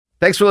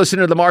Thanks for listening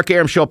to the Mark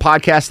Arum Show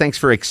podcast. Thanks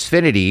for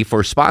Xfinity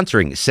for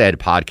sponsoring said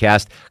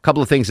podcast. A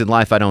couple of things in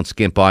life I don't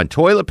skimp on.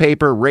 Toilet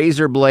paper,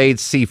 razor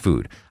blades,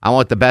 seafood. I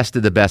want the best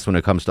of the best when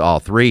it comes to all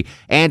three.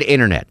 And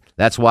internet.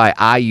 That's why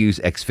I use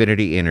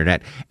Xfinity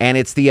Internet. And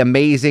it's the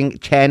amazing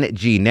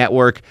 10G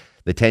network.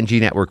 The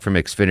 10G network from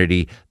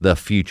Xfinity. The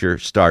future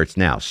starts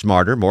now.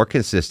 Smarter, more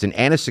consistent,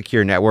 and a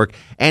secure network.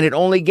 And it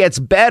only gets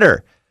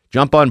better.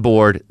 Jump on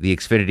board the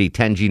Xfinity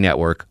 10G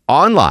network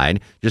online.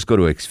 Just go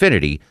to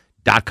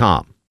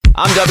Xfinity.com.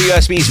 I'm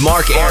WSB's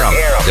Mark Arum.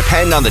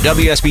 Depend on the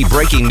WSB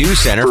Breaking News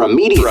Center for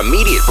immediate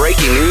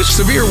breaking news,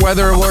 severe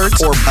weather alerts,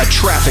 or a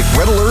traffic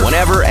red alert.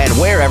 Whenever and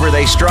wherever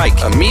they strike.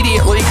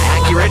 Immediately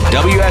accurate.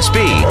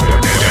 WSB.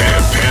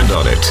 Depend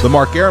on it. The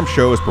Mark Arum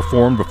Show is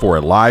performed before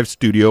a live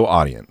studio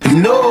audience.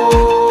 No,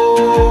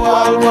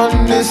 I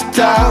want this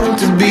town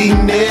to be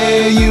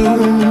near you.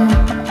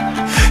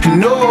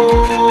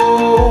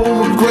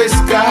 No gray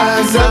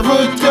skies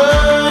ever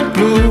turn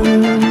blue.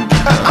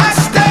 I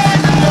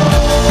stand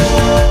alone.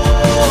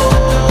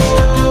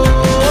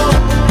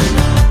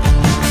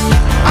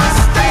 I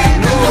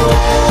stand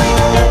alone.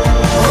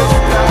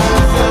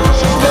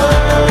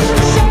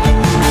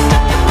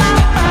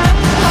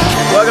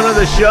 Welcome to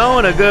the show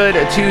and a good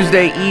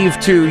Tuesday Eve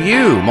to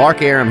you.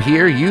 Mark Arum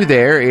here, you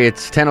there.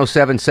 It's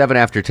 10:07, 7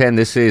 after 10.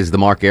 This is the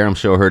Mark Arum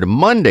Show, heard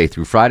Monday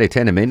through Friday,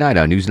 10 to midnight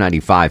on News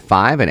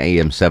 95.5 and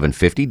AM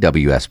 750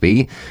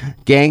 WSB.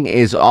 Gang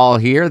is all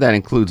here. That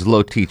includes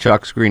Low T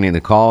Chuck screening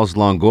the calls,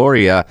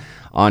 Longoria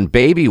on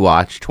Baby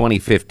Watch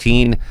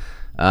 2015.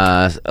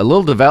 A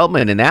little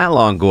development in that,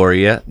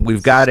 Longoria.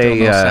 We've got Still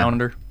no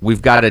sounder.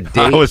 We've got a date.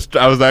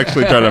 I was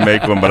actually trying to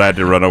make one, but I had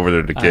to run over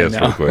there to Kiss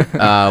real quick.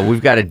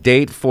 We've got a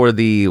date for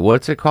the,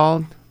 what's it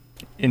called?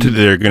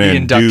 They're going to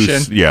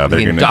induce. Yeah, they're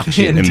going to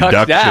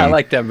induction. Yeah, I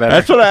like that better.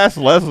 That's what I asked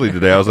Leslie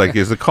today. I was like,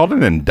 is it called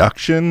an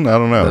induction? I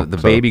don't know. The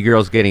baby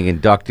girl's getting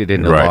inducted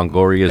into Right.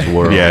 Longoria's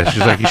world. Yeah,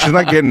 she's like, she's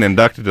not getting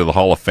inducted to the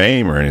Hall of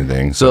Fame or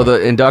anything. So the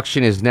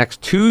induction is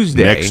next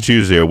Tuesday. Next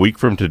Tuesday, a week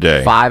from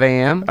today. 5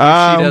 a.m.?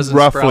 doesn't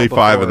Roughly sprout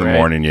 5 before, in the right?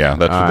 morning, yeah.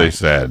 That's what All they right.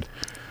 said.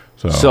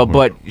 So,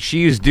 but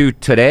she is due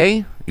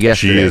today?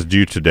 Yesterday. she is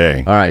due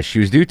today. All right, she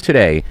was due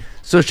today.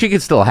 So she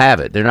could still have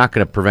it. They're not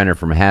going to prevent her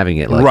from having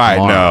it like Right,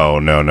 tomorrow.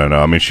 no.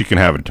 I mean, she can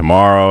have it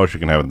tomorrow. She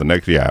can have it the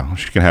next,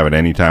 she can have it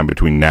anytime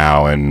between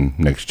now and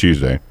next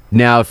Tuesday.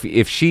 Now,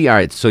 if she, all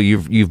right, so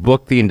you've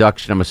booked the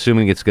induction. I'm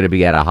assuming it's going to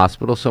be at a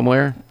hospital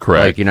somewhere?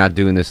 Correct. Like you're not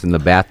doing this in the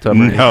bathtub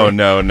or anything?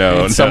 No.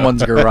 In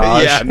someone's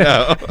garage. Yeah,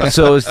 no.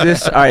 So is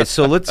this, all right,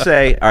 so let's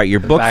say, all right, you're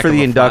booked back for of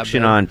the a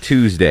induction flatbed. on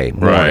Tuesday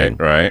morning.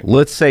 Right.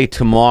 Let's say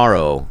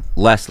tomorrow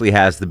Leslie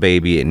has the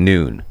baby at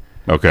noon.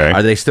 Okay.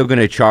 Are they still going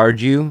to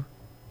charge you?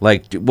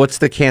 Like, what's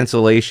the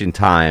cancellation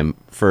time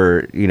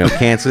for,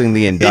 canceling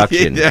the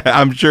induction? Yeah,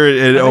 I'm sure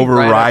it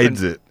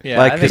overrides it. Yeah,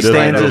 Like I think It doesn't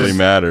right up- really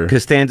matter.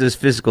 Costanza's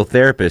physical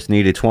therapist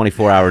needed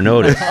 24-hour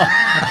notice.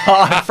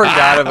 Oh, I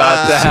forgot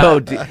about that. So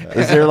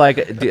is there like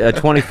a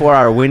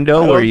 24-hour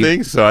window I where don't you...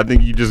 think so. I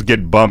think you just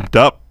get bumped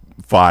up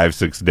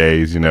 5-6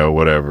 days,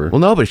 whatever. Well,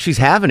 no, but she's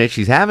having it.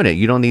 She's having it.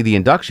 You don't need the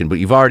induction, but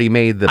you've already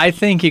made the... I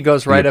think it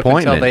goes right up until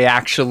appointment. they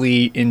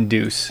actually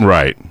induce.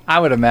 Right. I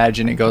would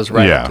imagine it goes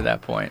right Yeah. up to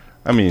that point.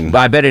 I mean, But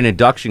I bet an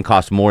induction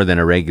costs more than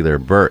a regular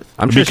birth.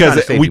 I'm just trying to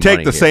because save we you take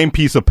money the here. same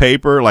piece of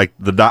paper, like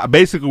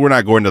basically we're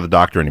not going to the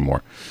doctor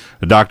anymore.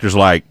 The doctor's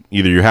like,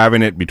 either you're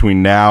having it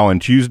between now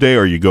and Tuesday,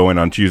 or you go in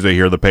on Tuesday,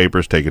 here are the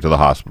papers, take it to the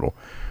hospital.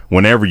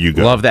 Whenever you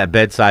go. Love that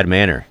bedside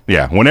manner.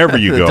 Yeah, whenever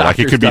you The go. Like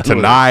it doctor's could be done with it.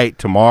 tonight,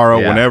 tomorrow,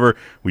 Yeah. whenever.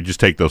 We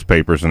just take those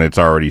papers and it's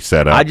already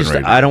set up.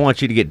 I don't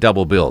want you to get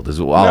double billed. Is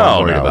all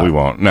I'm worried No, about. we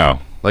won't. No.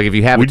 Like if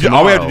you have it All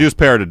tomorrow, we have to do is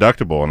pay our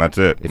deductible, and that's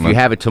it. if you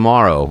have it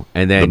tomorrow,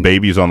 and the then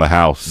baby's on the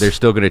house. they're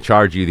still going to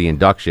charge you the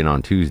induction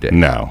on Tuesday.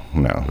 No.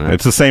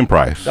 It's the same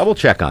price. Double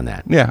check on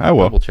that. Yeah, I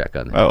will. Double check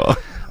on that.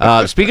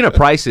 I will. Speaking of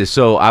prices,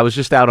 so I was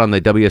just out on the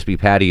WSB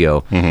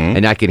patio,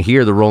 and I can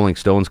hear the Rolling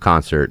Stones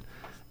concert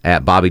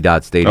at Bobby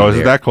Dodd Stadium. Oh, is it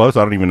there. that close?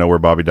 I don't even know where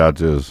Bobby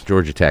Dodds is.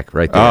 Georgia Tech,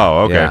 right there.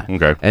 Oh, okay, Yeah.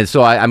 okay. And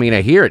so I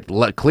hear it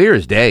clear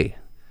as day.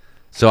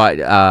 So I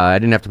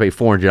didn't have to pay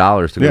 $400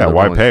 to go. Yeah, to the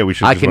why Rolling- pay? We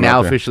should I just can went out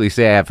now there. officially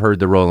say I've heard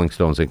the Rolling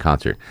Stones in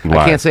concert. I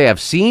Right. can't say I've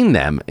seen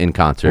them in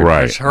concert.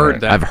 Right. Just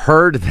heard that. I've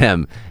heard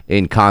them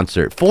in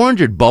concert.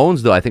 400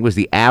 bones, though, I think was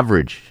the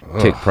average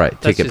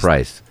ticket just-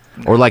 price.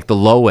 Or like the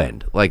low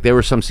end. Like there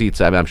were some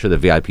seats, I'm sure the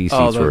VIP seats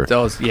Oh, were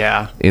those,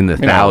 yeah. in the I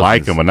thousands.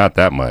 like them, but not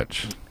that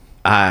much.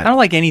 I don't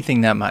like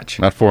anything that much.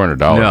 Not $400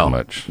 No,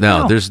 much.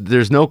 no, No.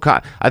 there's no.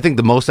 I think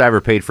the most I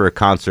ever paid for a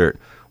concert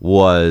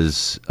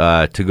was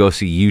to go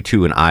see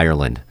U2 in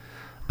Ireland.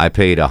 I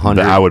paid $100.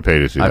 I would pay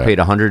to see I that. paid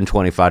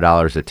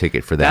 $125 a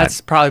ticket for that. That's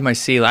probably my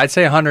ceiling. I'd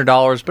say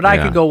 $100, but I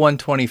Yeah. could go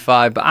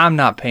 $125. But I'm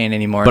not paying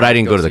any more. But than I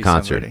didn't go to the see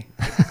concert.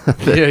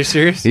 somebody. Are you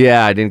serious?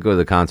 Yeah, I didn't go to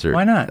the concert.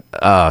 Why not?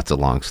 Oh, it's a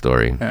long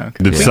story. Oh,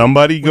 okay. Did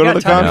somebody go to got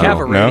the time to concert? have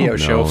a radio no?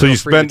 show. So Feel you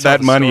free to spent tell that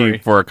the money story.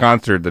 for a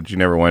concert that you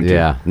never went to?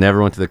 Yeah,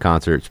 never went to the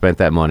concert. Spent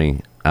that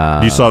money.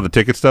 You saw the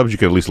ticket stubs? You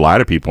could at least lie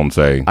to people and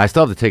say, I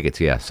still have the tickets,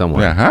 yeah,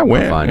 somewhere. Yeah, I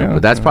went, I'll find them. yeah.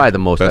 But that's probably the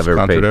most Best I've ever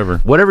concert paid. ever.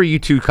 Whatever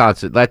U2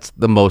 concert, that's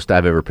the most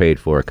I've ever paid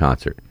for a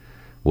concert.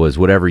 was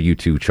whatever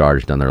U2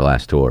 charged on their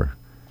last tour.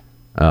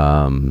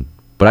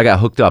 But I got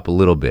hooked up a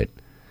little bit.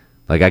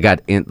 Like I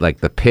got in like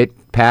the pit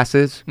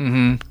passes,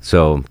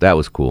 so that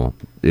was cool.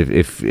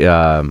 If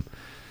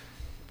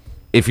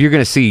you're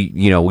gonna see,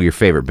 your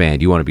favorite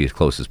band, you want to be as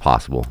close as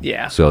possible.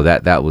 Yeah. So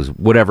that was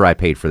whatever I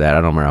paid for that.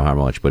 I don't remember how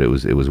much, but it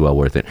was well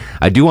worth it.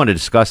 I do want to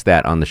discuss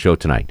that on the show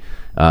tonight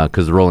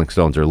because the Rolling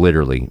Stones are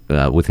literally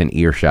within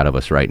earshot of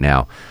us right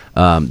now.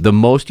 The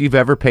most you've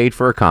ever paid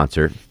for a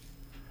concert?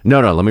 No.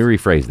 Let me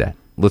rephrase that.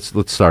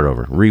 Let's start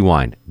over.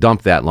 Rewind.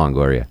 Dump that,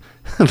 Longoria.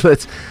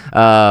 Let's.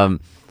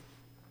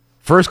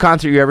 First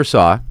concert you ever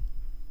saw.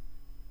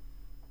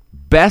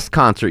 Best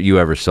concert you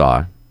ever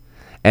saw.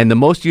 And the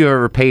most you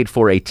ever paid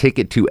for a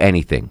ticket to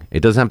anything. It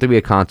doesn't have to be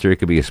a concert. It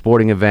could be a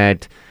sporting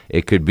event.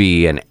 It could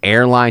be an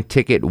airline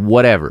ticket,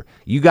 whatever.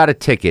 You got a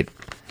ticket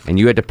and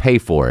you had to pay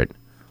for it.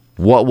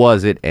 What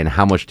was it and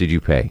how much did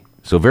you pay?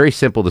 So very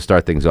simple to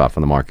start things off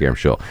on the Mark Arum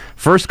Show.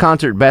 First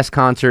concert, best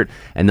concert,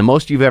 and the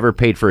most you've ever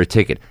paid for a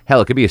ticket.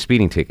 Hell, it could be a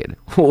speeding ticket.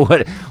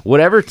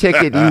 Whatever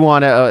ticket you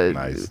want to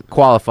Nice.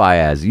 qualify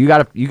as. You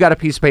got a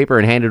piece of paper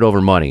and handed over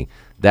money.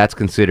 That's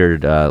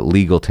considered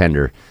legal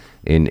tender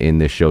in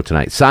this show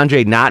tonight.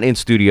 Sanjay not in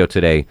studio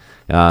today.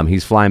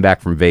 He's flying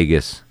back from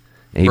Vegas.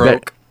 And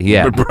Broke.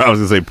 Yeah. I was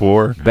gonna say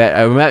poor.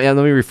 Let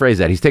me rephrase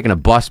that. He's taking a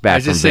bus back I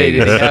from just say,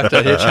 Vegas. did he have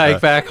to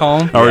hitchhike back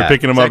home? Are we Yeah.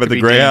 picking him That up at could the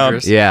be Greyhound?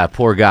 dangerous. Yeah,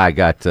 poor guy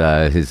got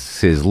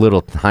his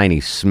little tiny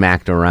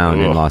smacked around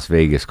in Ugh. Las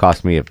Vegas.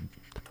 Cost me a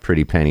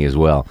pretty penny as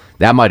well.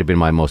 That might have been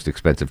my most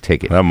expensive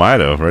ticket. That might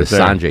have right The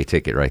there. Sanjay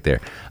ticket right there.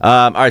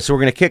 All right, so we're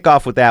going to kick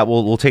off with that.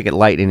 We'll take it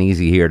light and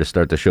easy here to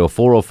start the show.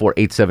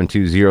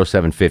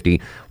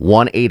 404-872-0750,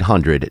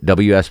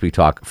 1-800-WSB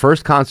Talk.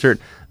 First concert,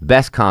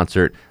 best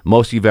concert,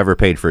 most you've ever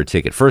paid for a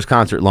ticket. First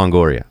concert,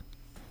 Longoria.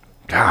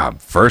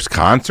 God, first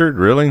concert?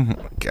 Really?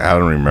 I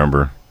don't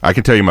remember. I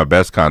can tell you my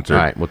best concert.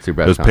 All right, what's your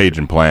best It was concert? Page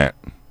and Plant.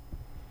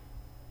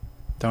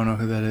 Don't know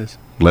who that is.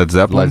 Led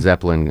Zeppelin? Led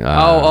Zeppelin.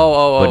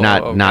 But But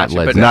not gotcha.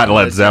 Led But Zeppelin. Not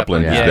Led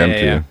Zeppelin, Yeah. just Yeah, them yeah,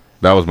 two. yeah.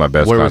 That was my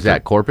best Where concert. was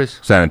that? Corpus?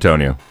 San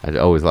Antonio. I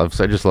just love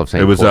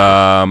saying It was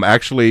Corpus.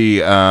 actually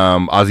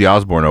Ozzy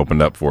Osbourne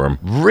opened up for him.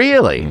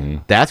 Really?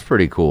 That's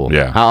pretty cool.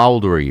 Yeah. How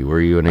old were you?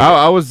 Were you in a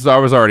I was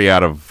already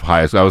out of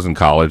high school. I was in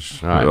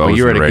college. All right, I well, was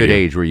you were in at a good radio.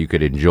 age where you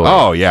could enjoy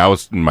Oh yeah, I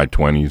was in my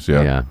 20s.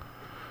 it.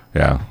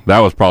 Yeah. That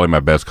was probably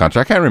my best concert.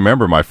 I can't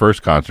remember my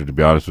first concert, to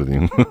be honest with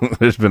you.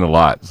 There's been a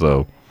lot,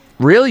 so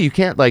Really? You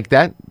can't, like,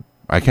 that?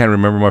 I can't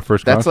remember my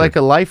first That's concert. like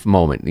a life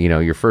moment,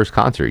 your first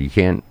concert. You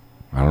can't.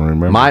 I don't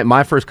remember.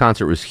 My first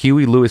concert was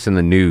Huey Lewis and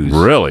the News.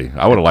 Really?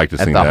 I would have liked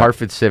to At sing the that.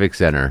 Hartford Civic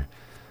Center.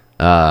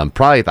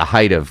 Probably at the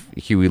height of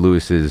Huey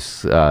Lewis's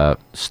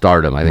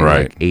stardom. I think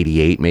Right. like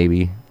 88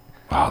 maybe.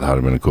 Wow, that would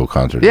have been a cool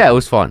concert. Yeah, it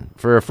was fun.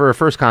 For a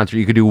first concert,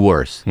 you could do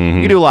worse.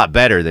 You could do a lot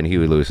better than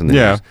Huey Lewis and the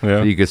Yeah, News. yeah.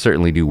 But you could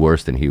certainly do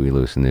worse than Huey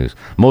Lewis and the News.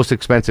 Most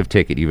expensive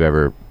ticket you've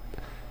ever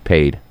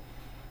paid?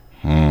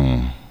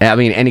 I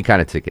mean, any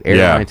kind of ticket.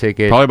 Airline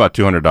ticket Probably about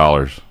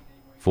 $200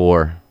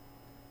 for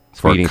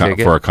speeding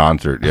ticket? for a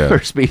concert. Yeah, For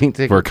a speeding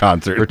ticket? for a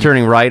concert. We're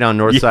turning right on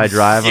Northside Yes,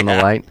 Drive on the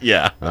yeah, light?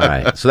 Yeah. All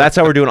right. So that's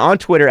how we're doing on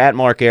Twitter at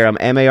Mark Arum,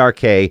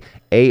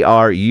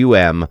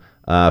 MarkArum.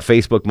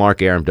 Facebook,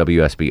 Mark Arum,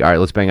 WSB. All right,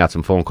 let's bang out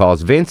some phone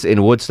calls. Vince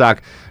in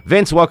Woodstock.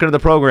 Vince, welcome to the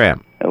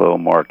program. Hello,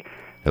 Mark.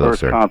 Hello,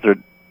 First sir. concert,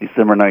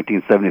 December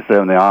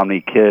 1977, the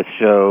Omni Kiss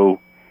show.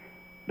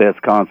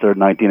 Best concert,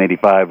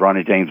 1985,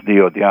 Ronnie James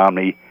Dio at the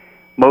Omni.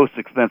 Most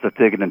expensive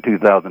ticket in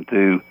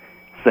 2002,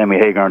 Sammy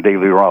Hagar and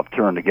David Lee Roth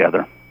touring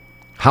together.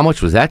 How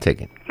much was that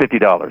ticket?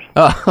 $50.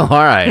 Oh, all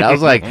right. I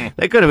was like,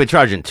 they could have been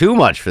charging too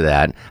much for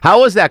that.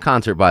 How was that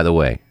concert, by the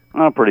way?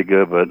 Pretty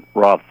good, but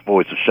Roth's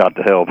voice was shot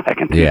to hell back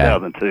in Yeah.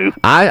 2002.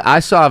 I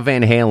saw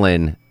Van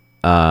Halen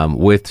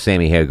with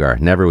Sammy Hagar,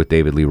 never with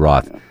David Lee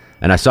Roth.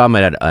 And I saw him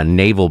at a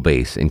naval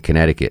base in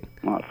Connecticut.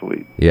 Oh,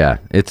 sweet. Yeah,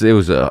 it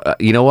was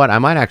you know what? I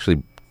might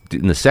actually,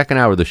 in the second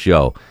hour of the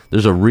show,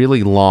 there's a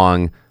really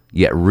long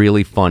yet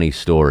really funny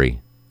story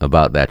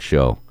about that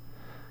show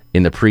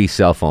in the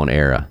pre-cell phone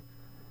era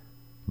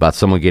about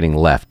someone getting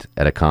left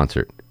at a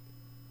concert.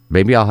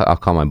 Maybe I'll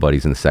call my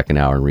buddies in the second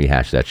hour and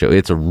rehash that show.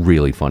 It's a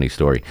really funny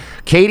story.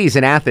 Katie's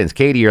in Athens.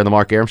 Katie, you're on the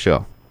Mark Arum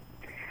Show.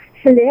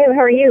 Hello, how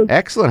are you?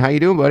 Excellent. How you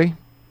doing, buddy?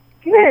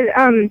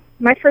 Good.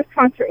 My first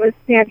concert was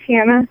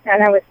Santana,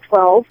 and I was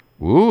 12.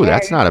 Ooh,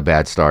 that's not a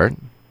bad start.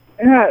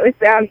 It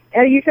was.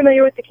 Are you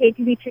familiar with the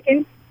KGB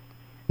chicken?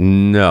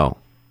 No.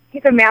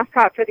 He's a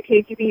mascot for the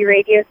KGB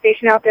radio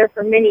station out there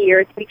for many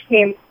years. He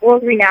became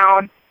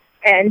world-renowned,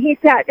 and he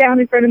sat down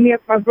in front of me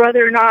with my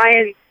brother and I,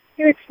 and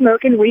he was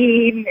smoking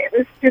weed, and it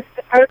was just,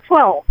 I was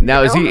 12.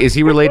 Now, you know? is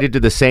he related to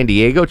the San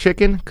Diego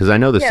chicken? Because I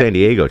know the Yes. San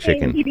Diego He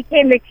chicken.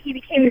 became the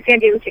San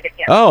Diego chicken.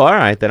 Yes. Oh, all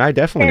right. Then I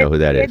definitely know who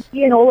that is.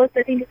 Ian Ollis,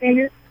 I think his name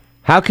is.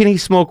 How can he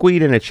smoke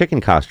weed in a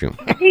chicken costume?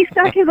 He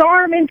stuck his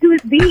arm into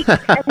his beak and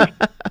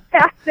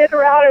passed it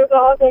around. It was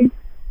awesome.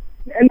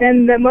 And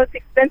then the most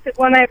expensive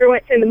one I ever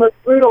went to, and the most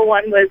brutal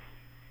one, was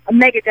a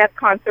Megadeth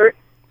concert.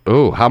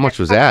 Oh, how much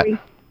was that?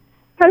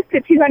 Close to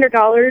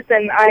 $200,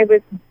 and I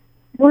was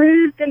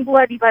bruised and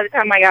bloody by the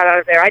time I got out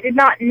of there. I did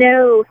not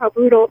know how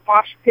brutal a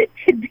mosh pit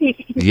could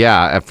be.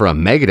 Yeah, for a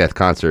Megadeth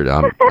concert,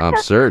 I'm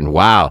certain.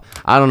 Wow.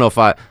 I don't know if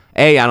I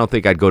don't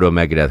think I'd go to a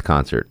Megadeth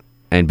concert.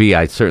 And B,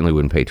 I certainly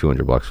wouldn't pay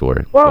 $200 for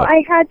it. Well,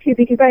 I had to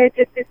because I had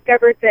just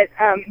discovered that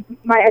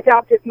my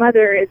adoptive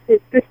mother is his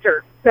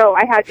sister. So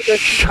I had to go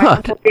see my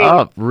Uncle Dave.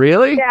 Up,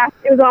 really? Yeah,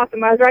 it was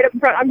awesome. I was right up in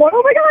front. I'm going,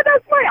 oh my God,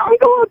 that's my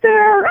uncle up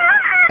there.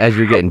 As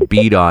you're getting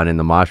beat on in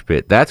the mosh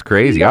pit. That's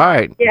crazy. All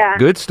right. Yeah.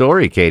 Good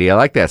story, Katie. I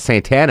like that.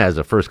 Santana as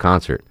a first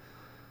concert.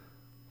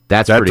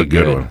 That's pretty a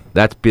good one.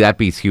 That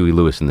beats Huey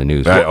Lewis in the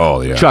news.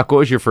 Oh, yeah. Chuck, what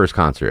was your first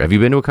concert? Have you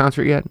been to a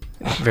concert yet?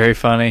 Very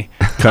funny.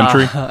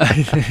 Country?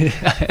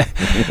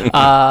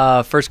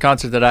 First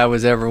concert that I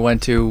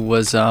went to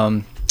was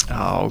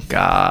oh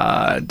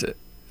God,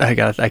 I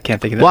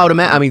can't think of that.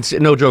 Well, I mean,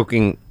 no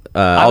joking.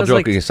 All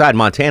joking like, aside,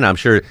 Montana, I'm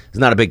sure, is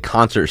not a big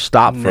concert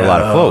stop for a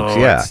lot of folks.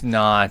 Yeah, it's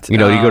not. You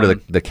go to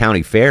the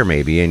county fair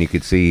maybe, and you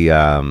could see.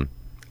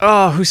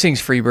 Who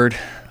sings Freebird?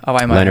 Oh,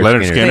 I might.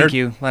 Leonard Skinner. Thank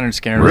you, Leonard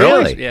Skinner.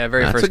 Really? Yeah,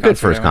 very That's first. a good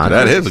first concert.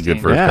 That is a good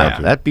first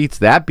concert.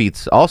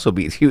 That also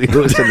beats Huey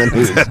Lewis in the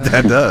news.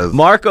 That does.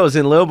 Marco's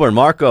in Lilburn.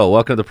 Marco,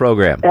 welcome to the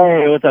program.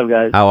 Hey, what's up,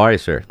 guys? How are you,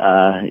 sir?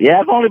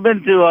 Yeah, I've only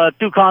been to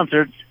 2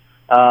 concerts.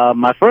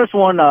 My first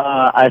one,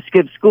 I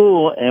skipped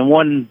school and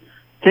won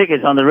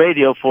tickets on the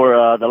radio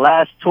for the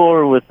last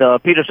tour with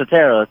Peter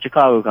Cetera,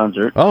 Chicago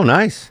concert. Oh,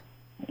 nice.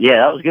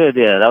 Yeah, that was good.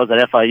 Yeah, that was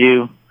at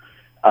FIU.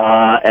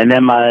 And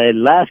then my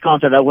last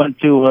concert I went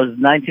to was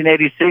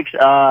 1986.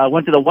 I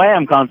went to the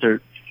Wham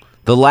concert.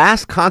 The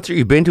last concert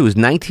you've been to was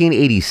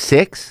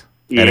 1986?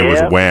 And it was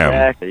Wham.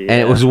 Exactly, yeah.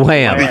 And it was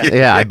Wham.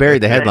 Yeah, I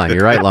buried the headline.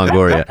 You're right,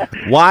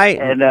 Longoria.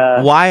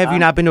 Why have you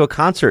not been to a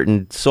concert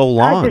in so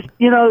long? Just,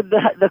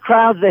 the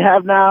crowds they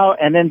have now,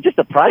 and then just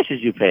the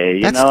prices you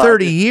pay. That's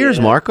 30 years,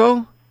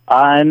 Marco.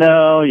 I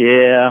know,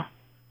 yeah.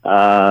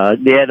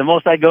 The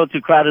most I go to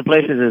crowded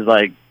places is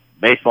like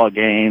baseball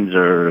games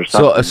or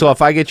something. So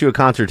if I get you a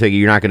concert ticket,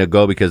 you're not going to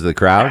go because of the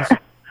crowds?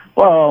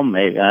 Well,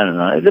 maybe. I don't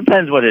know. It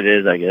depends what it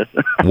is, I guess.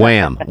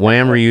 Wham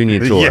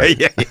reunion tour.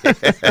 Yeah. It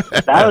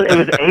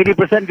was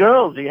 80%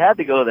 girls. You had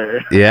to go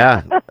there.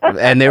 Yeah,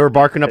 and they were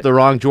barking up the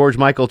wrong George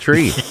Michael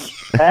tree.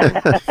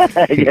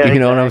 You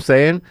know what I'm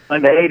saying?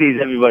 In the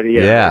 80s, everybody.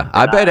 Yeah.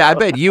 I bet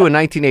you in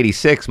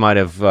 1986 might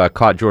have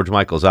caught George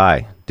Michael's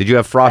eye. Did you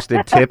have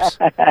frosted tips?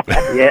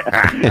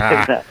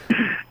 Yeah.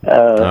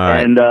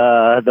 right. And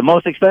the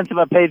most expensive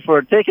I paid for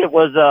a ticket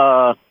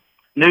was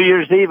New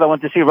Year's Eve. I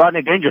went to see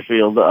Rodney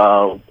Dangerfield.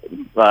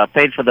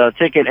 Paid for the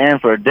ticket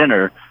and for a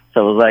dinner,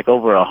 so it was like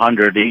over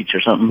 $100 each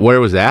or something. Where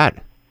was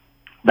that?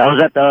 That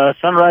was at the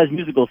Sunrise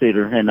Musical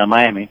Theater in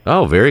Miami.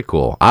 Oh, very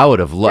cool. I would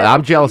have.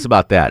 I'm jealous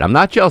about that. I'm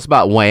not jealous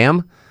about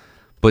Wham,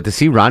 but to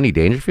see Rodney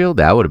Dangerfield,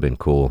 that would have been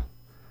cool.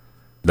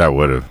 That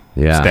would have.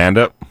 Yeah. Stand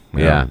up.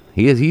 Yeah.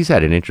 He's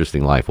had an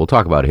interesting life. We'll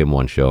talk about him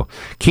one show.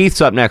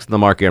 Keith's up next on the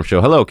Mark Arum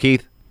Show. Hello,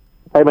 Keith.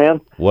 Hey, man.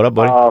 What up,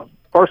 buddy?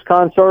 First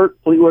concert,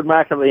 Fleetwood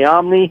Mac at the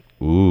Omni.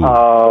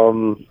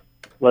 Ooh.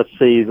 Let's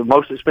see. The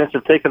most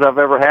expensive ticket I've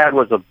ever had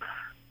was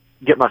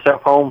get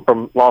myself home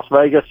from Las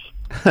Vegas.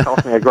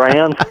 Cost me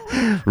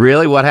 $1,000.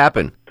 Really? What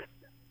happened?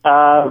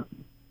 The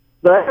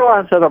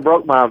airline said I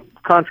broke my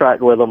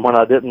contract with them when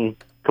I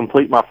didn't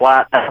complete my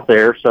flight out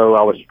there, so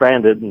I was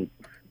stranded and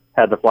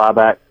had to fly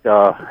back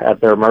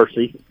at their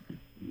mercy.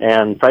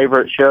 And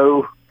favorite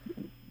show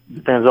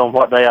depends on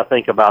what day I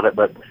think about it,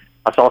 but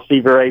I saw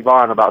Stevie Ray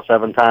Vaughan about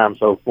 7 times,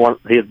 so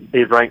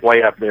he's ranked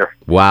way up there.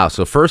 Wow.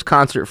 So first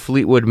concert,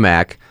 Fleetwood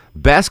Mac.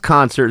 Best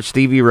concert,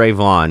 Stevie Ray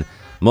Vaughan.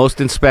 Most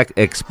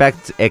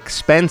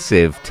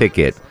expensive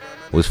ticket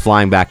was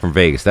flying back from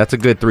Vegas. That's a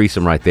good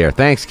threesome right there.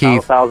 Thanks,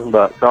 Keith.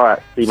 $1,000. All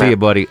right. See you,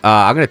 buddy.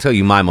 I'm going to tell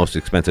you my most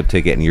expensive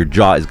ticket, and your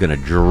jaw is going to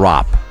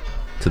drop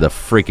to the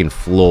freaking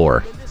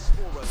floor.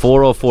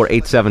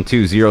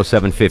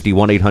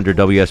 404-872-0750,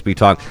 1-800-WSB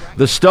Talk.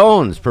 The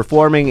Stones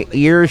performing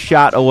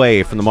earshot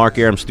away from the Mark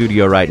Arum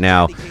studio right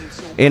now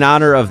in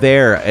honor of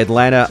their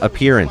Atlanta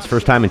appearance.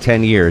 First time in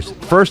 10 years.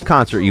 First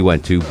concert you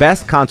went to,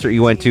 best concert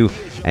you went to,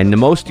 and the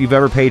most you've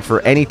ever paid for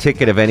any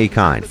ticket of any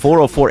kind.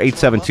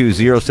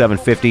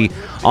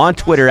 404-872-0750 on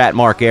Twitter at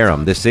Mark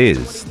Arum. This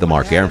is The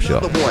Mark Arum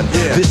Show.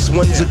 This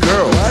one's a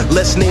girl.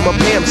 Let's name her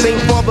Pam. Same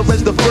father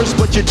as the first,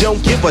 but you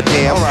don't give a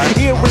damn.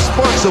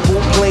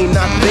 Irresponsible, plain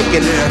not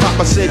thinking.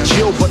 Papa said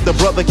chill, but the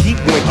brother keep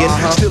winking.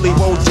 Still he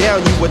won't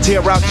down you or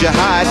tear out your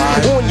hide.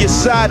 On your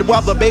side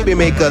while the baby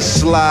make a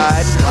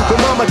slide. But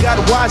mama got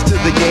wise to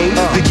the game.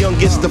 The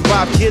youngest of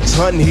 5 kids,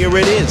 hun, here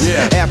it is.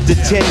 After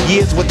 10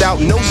 years without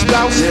no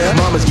spouse,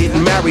 mama's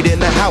getting married in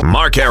the house.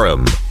 Mark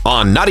Arum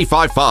on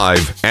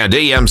 95.5 and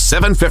AM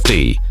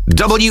 750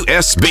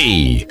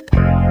 WSB.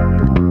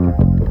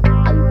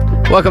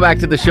 Welcome back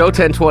to the show,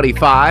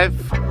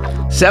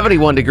 1025.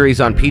 71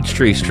 degrees on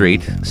Peachtree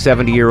Street,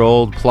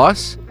 70-year-old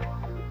plus.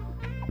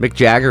 Mick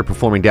Jagger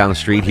performing down the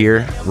street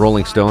here,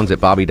 Rolling Stones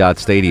at Bobby Dodd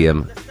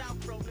Stadium.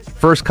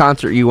 First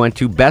concert you went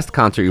to, best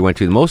concert you went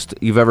to, the most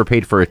you've ever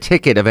paid for a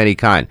ticket of any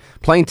kind.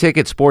 Plane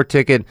ticket, sport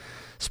ticket,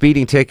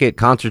 speeding ticket,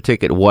 concert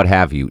ticket, what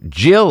have you.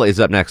 Jill is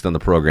up next on the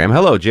program.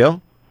 Hello,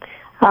 Jill.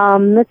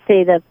 Let's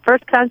see. The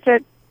first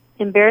concert,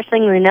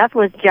 embarrassingly enough,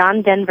 was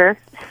John Denver.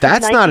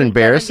 That's not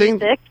embarrassing.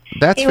 1976.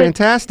 That's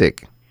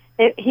fantastic.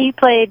 He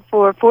played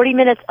for 40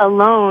 minutes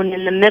alone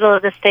in the middle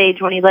of the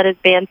stage when he let his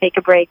band take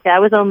a break. I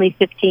was only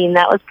 15.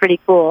 That was pretty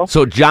cool.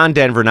 So John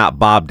Denver, not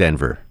Bob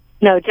Denver.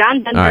 No,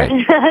 John Denver. All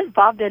right.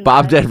 Bob Denver.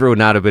 Bob Denver would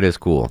not have been as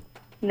cool.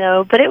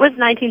 No, but it was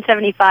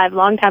 1975,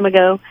 long time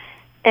ago.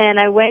 And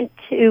I went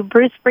to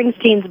Bruce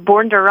Springsteen's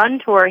Born to Run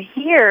tour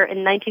here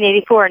in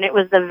 1984, and it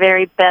was the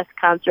very best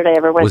concert I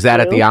ever went to. Was that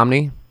at the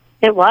Omni?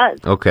 It was.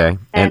 Okay.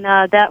 And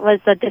that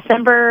was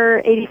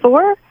December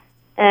 84.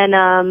 And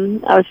I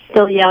was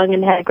still young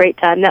and had a great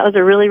time. That was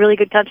a really, really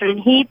good concert. And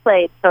he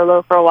played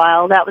solo for a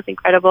while. That was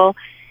incredible.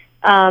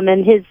 And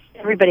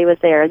everybody was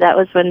there. That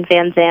was when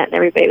Van Zandt and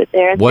everybody was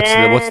there.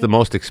 What's the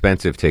most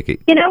expensive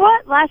ticket? You know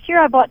what? Last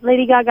year I bought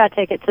Lady Gaga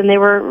tickets, and they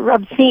were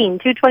obscene,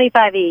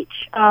 $225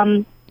 each.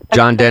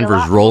 John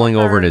Denver's rolling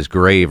over in his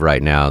grave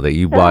right now that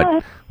you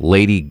bought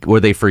were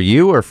they for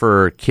you or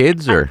for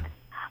kids or?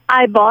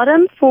 I bought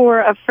them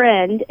for a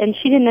friend, and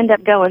she didn't end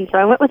up going, so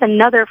I went with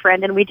another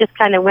friend, and we just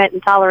kind of went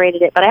and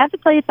tolerated it. But I have to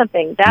tell you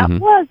something. That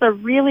was a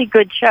really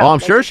good show. Oh, I'm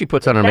sure she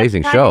puts on an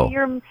amazing show.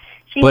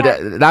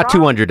 But not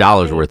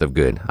 $200 worth of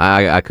good.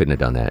 I couldn't have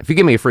done that. If you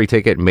give me a free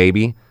ticket,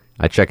 maybe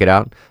I'd check it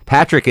out.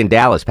 Patrick in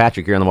Dallas.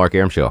 Patrick, you're on the Mark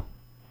Arum Show.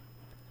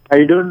 How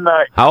you doing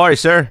tonight? How are you,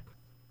 sir?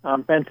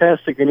 I'm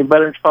fantastic. Any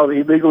better? It's probably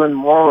illegal and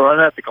moral or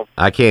unethical.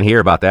 I can't hear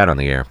about that on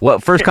the air.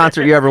 What first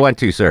concert you ever went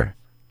to, sir?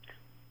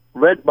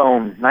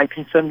 Redbone,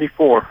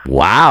 1974.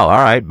 Wow. All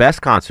right.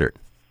 Best concert.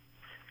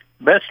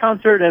 Best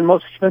concert and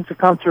most expensive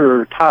concert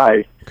are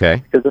tied.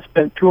 Okay. Because I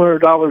spent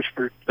 $200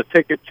 for the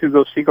ticket to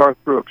go see Garth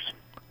Brooks.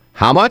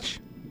 How much?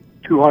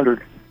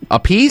 $200. A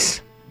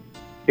piece?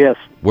 Yes.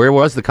 Where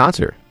was the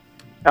concert?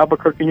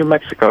 Albuquerque, New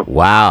Mexico.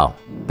 Wow.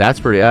 That's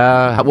pretty...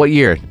 what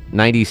year?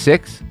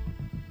 96?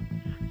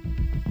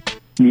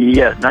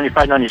 Yeah,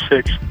 95,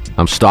 96.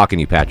 I'm stalking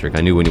you, Patrick.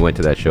 I knew when you went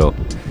to that show.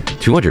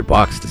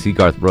 $200 to see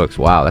Garth Brooks.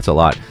 Wow, that's a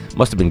lot.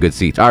 Must have been good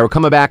seats. All right, we're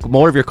coming back.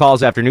 More of your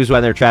calls after news,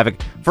 weather, and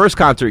traffic. First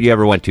concert you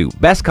ever went to.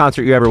 Best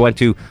concert you ever went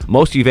to.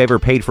 Most you've ever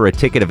paid for a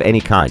ticket of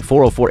any kind.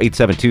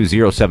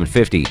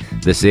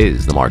 404-872-0750. This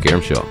is The Mark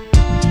Arum Show.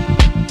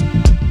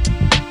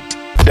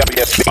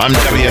 I'm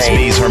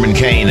WSB's Herman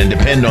Cain, and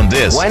depend on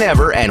this.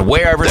 Whenever and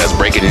wherever there's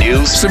breaking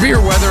news, severe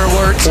weather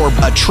alert, or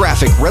a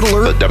traffic red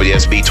alert, the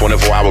WSB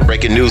 24-hour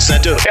Breaking News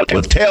Center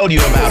will tell you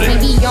about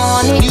it.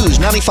 News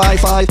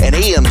 95.5 and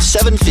AM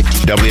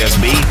 750.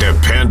 WSB,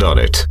 depend on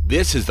it.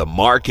 This is the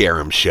Mark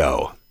Arum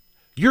Show.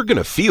 You're going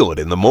to feel it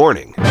in the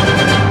morning.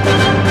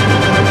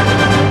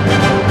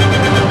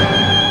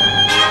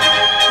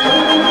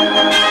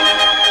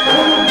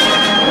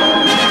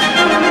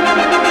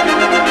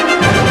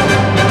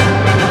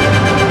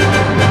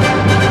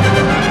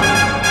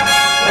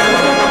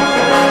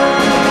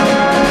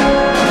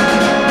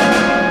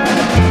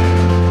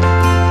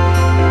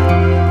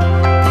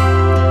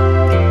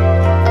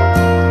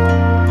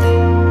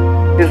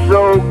 It's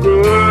so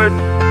good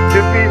to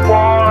be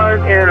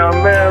born in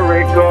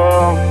America,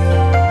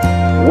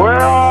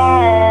 where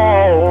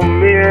all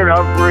men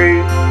are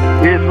free.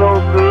 It's so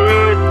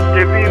good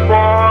to be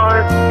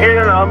born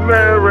in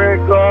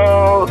America,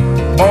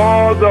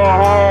 all the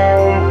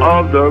home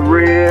of the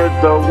red,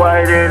 the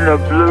white, and the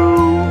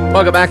blue.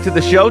 Welcome back to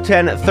the show.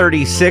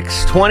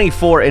 10:36,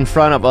 24 in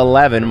front of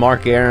 11.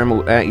 Mark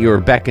Arum at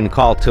your beck and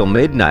call till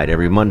midnight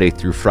every Monday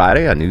through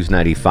Friday on News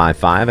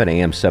 95.5 at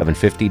AM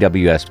 750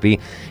 WSB.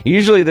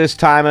 Usually this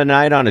time of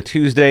night on a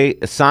Tuesday,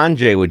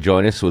 Sanjay would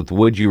join us with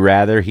Would You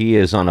Rather. He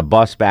is on a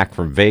bus back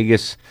from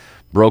Vegas,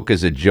 broke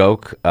as a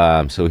joke,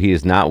 so he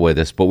is not with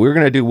us. But we're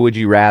going to do Would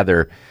You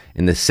Rather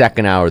in the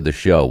second hour of the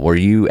show, where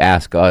you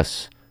ask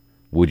us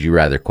Would You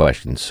Rather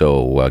questions.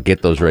 So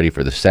get those ready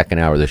for the second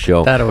hour of the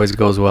show. That always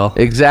goes well.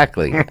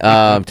 Exactly.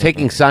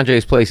 Taking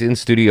Sanjay's place in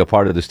studio,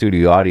 part of the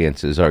studio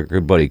audience, is our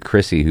good buddy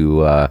Chrissy,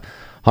 who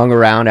hung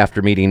around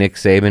after meeting Nick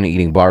Saban,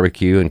 eating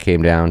barbecue, and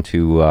came down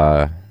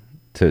to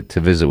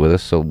visit with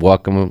us. So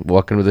welcome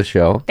to the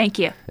show. Thank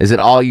you. Is it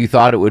all you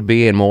thought it would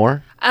be and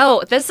more?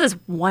 Oh, this is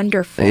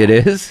wonderful. It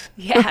is?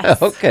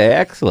 Yes. Okay,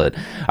 excellent.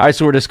 All right,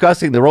 so we're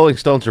discussing, the Rolling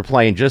Stones are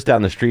playing just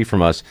down the street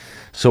from us.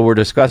 So we're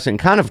discussing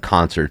kind of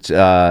concerts.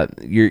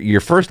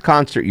 Your first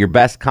concert, your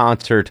best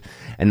concert,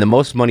 and the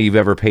most money you've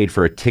ever paid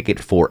for a ticket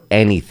for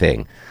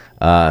anything.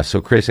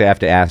 So, Chris, I have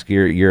to ask,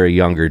 you're a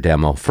younger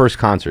demo. First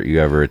concert you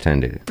ever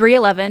attended?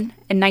 311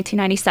 in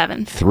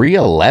 1997.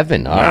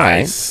 311, all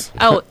nice.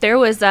 Right. Oh, there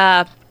was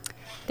the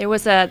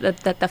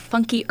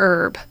funky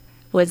herb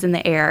was in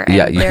the air.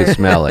 Yeah, you could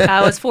smell it.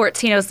 I was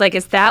 14. I was like,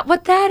 is that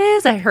what that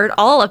is? I heard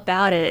all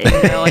about it. You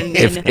know,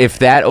 if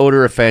that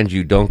odor offends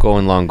you, don't go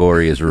in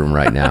Longoria's room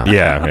right now.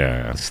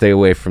 Yeah. Stay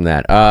away from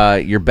that.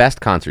 Your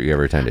best concert you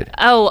ever attended?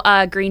 Oh,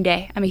 Green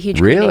Day. I'm a huge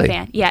Green Day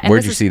fan. Yeah.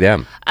 Where'd you see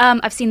them?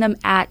 I've seen them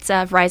at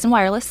Verizon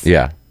Wireless.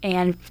 Yeah.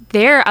 And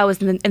there I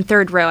was in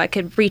third row. I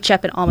could reach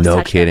up and almost touch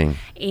them. No kidding.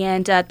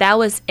 And that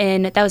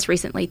was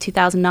recently,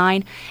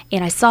 2009.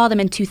 And I saw them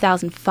in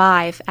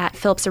 2005 at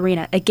Phillips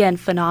Arena. Again,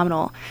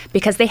 phenomenal,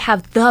 because they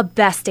have the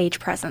best stage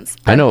presence.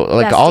 I know,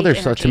 like best all their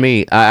stage songs, to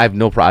energy. me, I have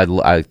no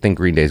problem. I think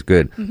Green Day's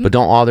good, but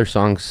don't all their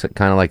songs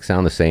kind of like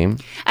sound the same?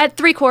 At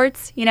 3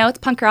 chords, it's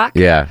punk rock.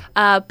 Yeah.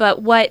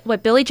 But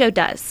what Billy Joe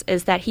does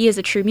is that he is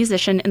a true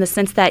musician in the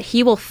sense that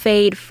he will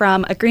fade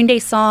from a Green Day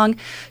song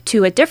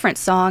to a different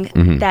song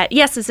that,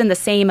 yes, is in the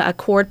same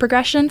chord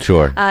progression.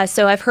 Sure.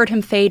 So I've heard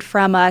him fade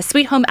from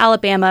Sweet Home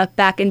Alabama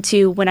back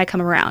into When I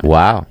Come Around.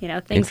 Wow.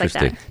 Things like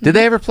that. Did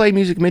they ever play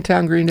Music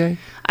Midtown, Green Day?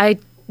 I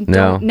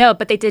don't know,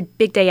 but they did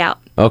Big Day Out.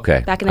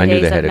 Okay. Back in the I knew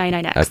days they of had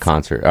 99X. a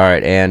concert. All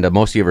right. And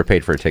most of you ever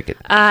paid for a ticket?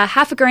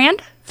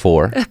 $5,000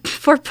 For?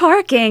 for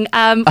parking.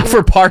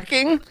 For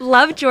parking?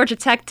 Love Georgia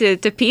Tech to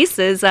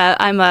pieces.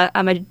 I'm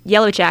a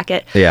Yellow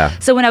Jacket. Yeah.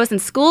 So when I was in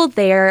school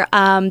there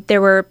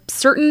were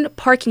certain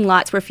parking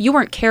lots where if you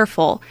weren't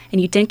careful and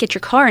you didn't get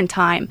your car in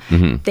time,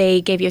 they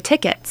gave you a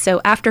ticket.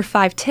 So after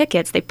 5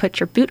 tickets, they put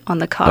your boot on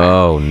the car.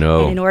 Oh,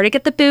 no. And in order to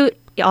get the boot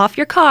off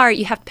your car,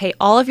 you have to pay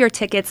all of your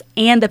tickets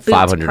and the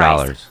boot's $500.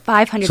 price.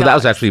 $500. So that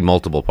was actually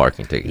multiple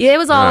parking tickets. Yeah, it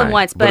was all right. in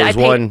once, but it I was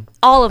paid one...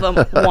 all of them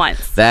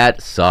once.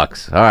 That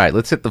sucks. All right,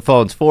 let's hit the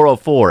phones.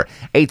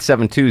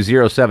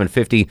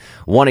 404-872-0750,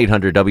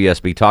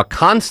 1-800-WSB Talk.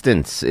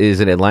 Constance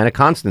is in Atlanta.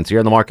 Constance, you're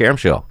on the Mark Arum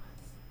Show.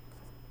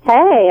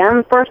 Hey, I'm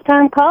a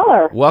first-time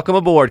caller. Welcome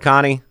aboard,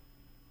 Connie.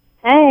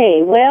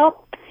 Hey,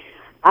 well,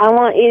 I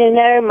want you to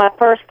know my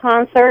first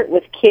concert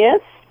was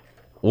Kiss.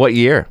 What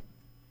year?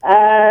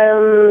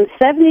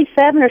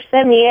 77 or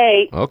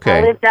 78. Okay.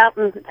 I lived out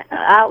in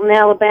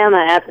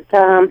Alabama at the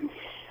time.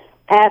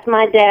 Asked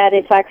my dad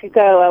if I could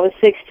go. I was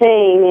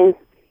 16, and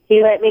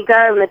he let me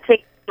go, and the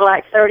ticket was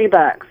like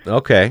 $30.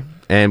 Okay.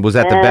 And was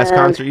that the best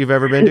concert you've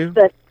ever been to?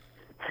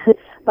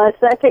 My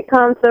second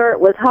concert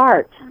was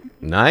Heart.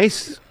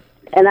 Nice.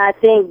 And I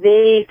think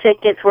the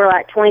tickets were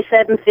like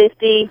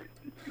 $27.50.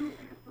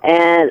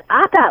 And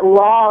I got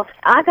lost.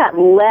 I got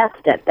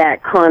left at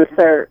that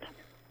concert.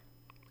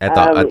 At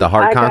the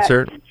Heart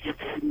concert?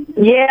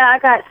 I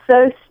got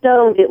so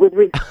stoned it was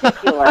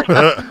ridiculous.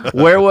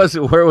 Where was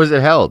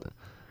it held?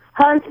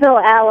 Huntsville,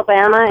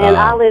 Alabama, and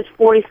I lived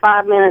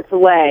 45 minutes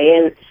away.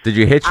 And did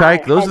you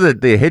hitchhike? Those are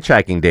the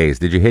hitchhiking days.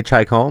 Did you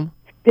hitchhike home?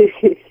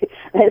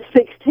 At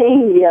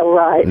 16, yeah,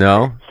 right.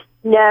 No?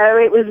 No,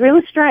 it was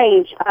really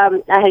strange. I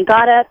had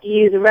got up to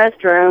use the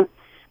restroom,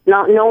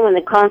 not knowing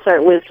the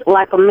concert was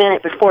like a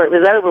minute before it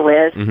was over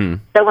with.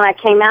 So when I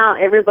came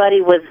out, everybody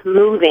was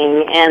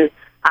moving, and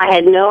I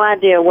had no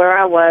idea where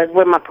I was,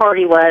 where my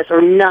party was,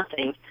 or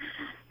nothing.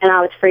 And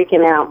I was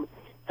freaking out.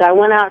 So I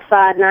went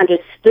outside and I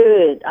just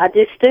stood. I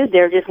just stood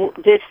there, just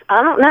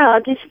I don't know, I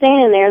was just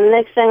standing there. The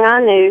next thing I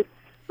knew,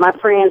 my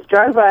friends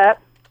drove up,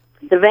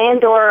 the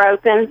van door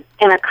opened,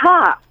 and a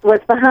cop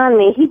was behind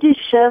me. He just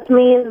shoved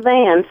me in the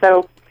van.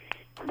 So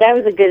that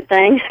was a good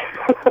thing.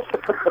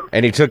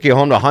 And he took you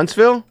home to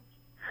Huntsville?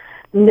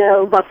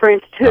 No, my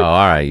friends took. Oh,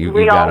 all right.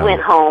 We all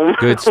went home.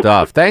 Good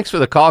stuff. Thanks for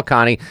the call,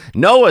 Connie.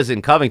 Noah's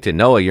in Covington.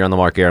 Noah, you're on the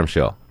Mark Arum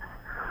Show.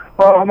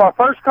 Well, my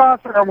first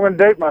concert, I'm going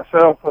to date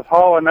myself, was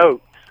Hall &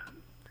 Oates.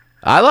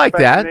 I like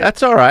that.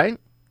 That's all right.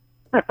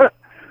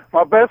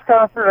 My best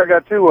concert, I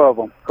got 2 of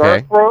them.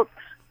 Garth Brooks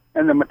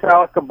and the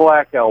Metallica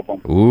Black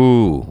album.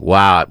 Ooh,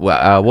 wow.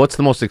 What's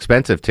the most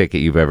expensive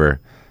ticket you've ever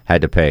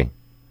had to pay?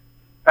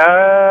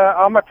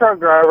 I'm a truck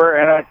driver,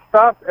 and I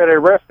stopped at a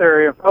rest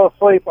area and fell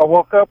asleep. I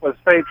woke up with a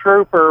state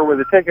trooper with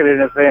a ticket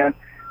in his hand,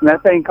 and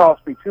that thing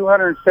cost me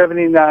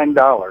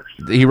 $279.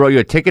 He wrote you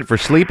a ticket for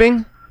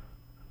sleeping?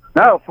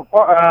 No, for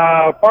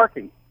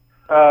parking.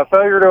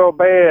 Failure to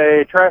obey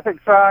a traffic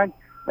sign,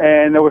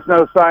 and there was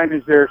no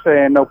signage there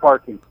saying no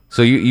parking.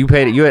 So you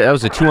paid it. That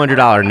was a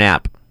 $200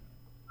 nap.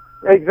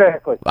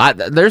 Exactly.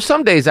 There's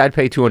some days I'd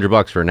pay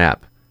 $200 for a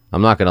nap.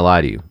 I'm not going to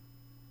lie to you.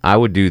 I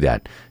would do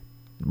that.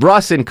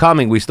 Russ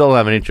incoming. We still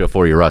have an intro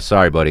for you, Russ.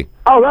 Sorry, buddy.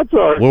 Oh, that's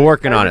all right. We're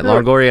working on it.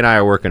 Longoria and I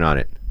are working on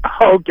it.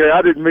 Okay,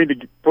 I didn't mean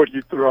to put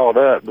you through all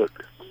that, but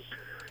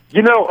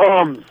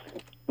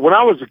when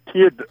I was a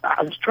kid,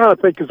 I was trying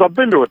to think, because I've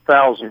been to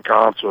 1,000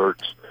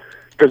 concerts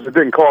because it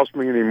didn't cost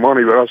me any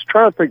money, but I was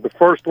trying to think the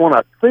first one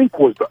I think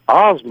was the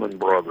Osmond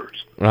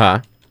Brothers.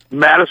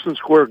 Madison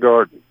Square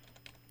Garden.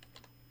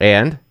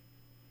 And?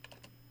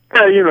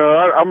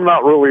 Yeah, I'm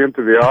not really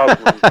into the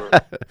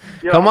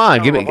Osmonds. Come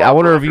on, give me. I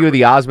want a review of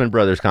the Osmond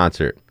Brothers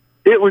concert.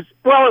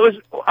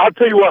 I'll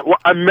tell you what,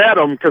 I met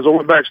them because I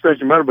went backstage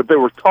and met them, but they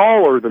were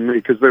taller than me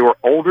because they were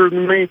older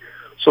than me,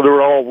 so they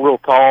were all real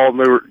tall, and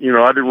they were,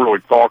 I didn't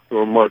really talk to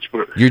them much.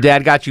 But your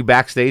dad got you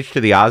backstage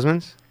to the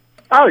Osmonds?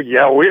 Oh,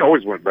 yeah, we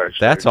always went backstage.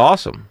 That's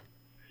awesome.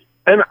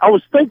 And I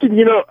was thinking,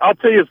 I'll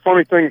tell you a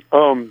funny thing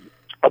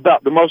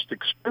about the most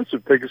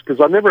expensive tickets, because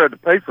I never had to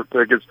pay for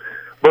tickets,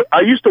 but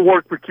I used to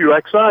work for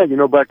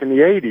QXI, back in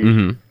the 80s.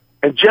 Mm-hmm.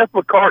 And Jeff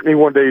McCartney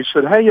one day, he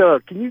said, hey,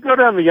 can you go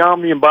down to the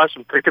Omni and buy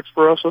some tickets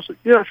for us? I said,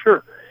 yeah,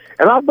 sure.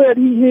 And I bet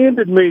he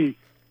handed me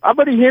I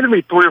bet he handed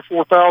me $3,000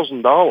 or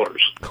 $4,000.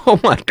 Oh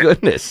my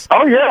goodness!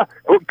 Oh yeah,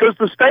 because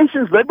the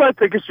stations they buy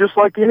tickets just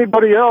like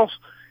anybody else.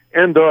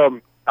 And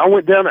I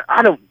went down there.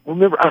 I don't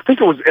remember. I think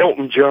it was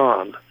Elton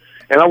John.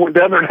 And I went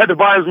down there and had to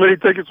buy as many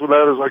tickets with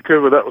that as I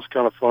could. But that was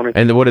kind of funny.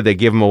 And what did they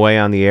give them away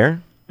on the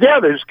air? Yeah,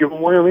 they just give them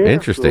away on the air.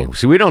 Interesting.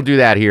 See, we don't do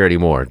that here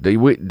anymore.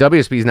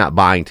 WSB's not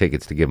buying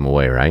tickets to give them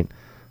away, right?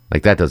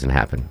 Like that doesn't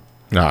happen.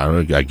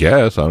 No, I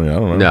guess. I mean, I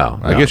don't know. No,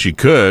 I guess you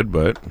could,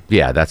 but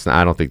yeah, that's not.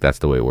 I don't think that's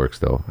the way it works,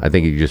 though. I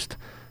think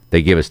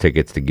they give us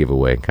tickets to give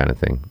away, kind of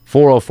thing.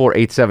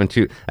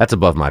 404-872. That's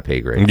above my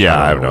pay grade.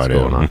 Yeah, I have no what's idea.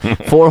 going on.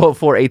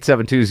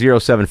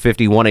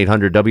 404-872-0750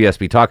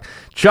 1-800-WSB Talk.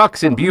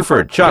 Chuck's in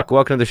Buford. Chuck,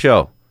 welcome to the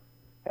show.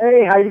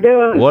 Hey, how you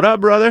doing? What up,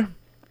 brother?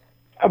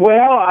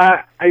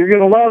 Well, you're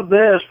going to love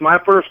this. My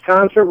first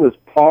concert was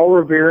Paul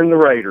Revere and the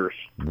Raiders.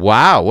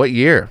 Wow, what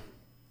year?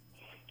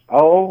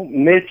 Oh,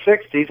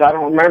 mid-'60s. I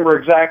don't remember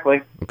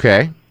exactly.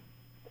 Okay.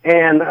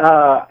 And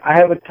I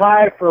have a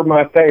tie for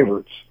my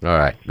favorites. All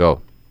right,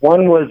 go.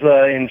 One was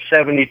in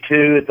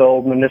 '72 at the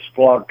old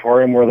Municipal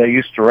Auditorium where they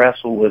used to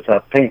wrestle with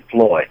Pink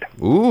Floyd.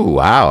 Ooh,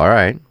 wow, all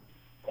right.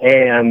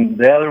 And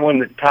the other one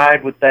that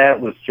tied with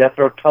that was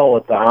Jethro Tull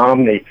at the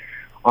Omni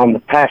on the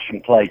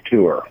Passion Play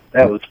tour.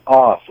 That was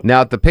awesome.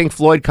 Now, at the Pink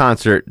Floyd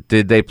concert,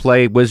 did they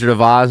play Wizard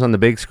of Oz on the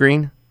big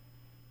screen?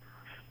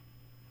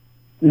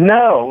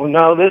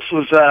 No, this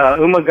was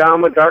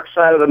Umagama Dark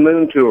Side of the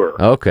Moon tour.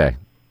 Okay.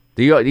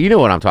 You know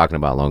what I'm talking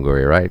about,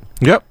 Longoria, right?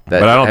 Yep.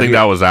 But I don't think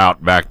that was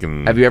out back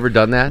in Have you ever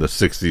done that? the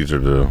 60s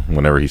or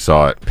whenever he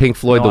saw it. Pink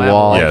Floyd, No, I The have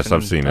Wall? life Yes, I've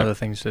and seen it. Other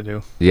things to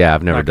do. Yeah,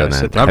 I've never Not done gonna that.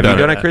 sit there. Have I've you done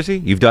done it. it, Chrissy?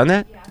 You've done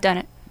that? Done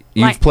it.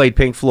 You've played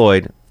Pink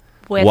Floyd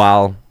With-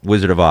 while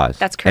Wizard of Oz.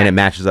 That's And it correct.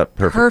 matches up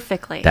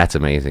Perfectly. That's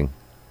amazing.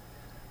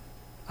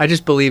 I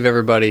just believe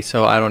everybody,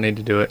 so I don't need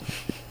to do it.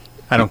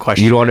 I don't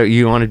question. You want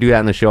to do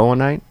that in the show one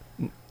night?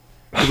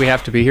 Do we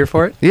have to be here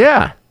for it?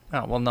 Yeah.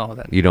 Oh, well, no.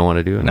 Then. You don't want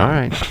to do it? No. All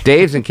right.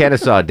 Dave's in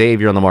Kennesaw.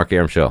 Dave, you're on the Mark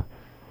Arum Show.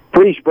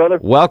 Preach, brother.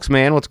 Welks,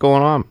 man, what's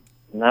going on?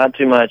 Not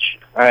too much.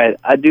 All right.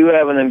 I do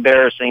have an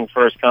embarrassing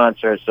first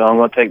concert, so I'm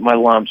going to take my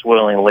lumps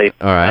willingly.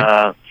 All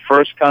right.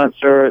 First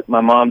concert, my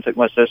mom took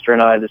my sister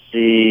and I to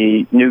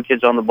see New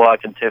Kids on the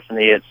Block and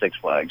Tiffany at Six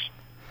Flags.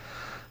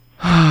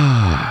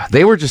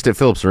 They were just at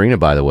Phillips Arena,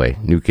 by the way.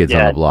 New Kids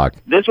on the Block.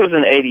 This was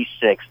in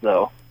 '86,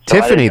 though. So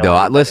Tiffany,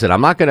 though, listen,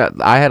 I'm not gonna.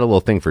 I had a little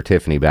thing for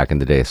Tiffany back in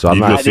the day, so I'm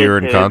You not. go see her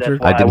in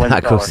concert? I did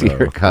not go see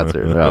her in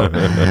concert.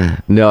 No,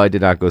 no, I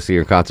did not go see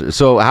her in concert.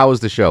 So, how was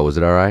the show? Was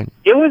it all right?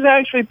 It was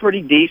actually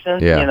pretty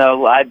decent. Yeah. You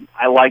know,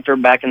 I liked her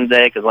back in the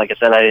day because, like I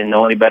said, I didn't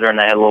know any better, and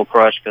I had a little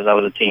crush because I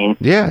was a teen.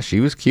 Yeah, she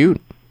was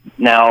cute.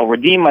 Now,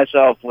 redeem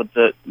myself with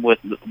the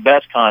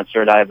best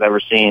concert I've ever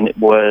seen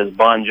was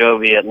Bon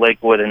Jovi at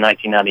Lakewood in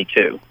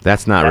 1992.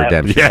 That's not That-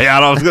 redemption. Yeah,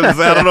 I was going to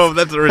say, I don't know if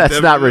that's a redemption.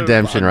 That's not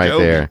redemption right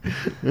there.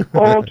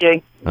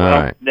 Okay. All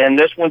Well, right. then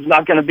this one's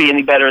not going to be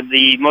any better.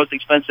 The most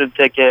expensive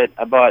ticket,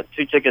 I bought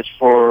 2 tickets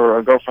for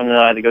a girlfriend and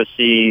I to go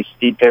see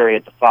Steve Perry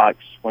at the Fox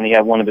when he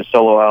had one of his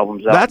solo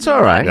albums out. That's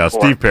all right. Yeah,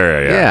 Steve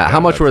Perry. Yeah. How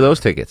much were those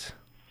tickets?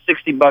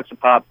 $60 a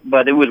pop,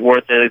 but it was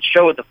worth it. A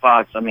show at the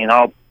Fox, I mean,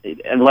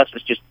 unless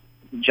it's just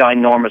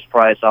ginormous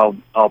price,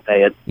 I'll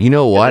pay it. You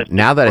know what? It's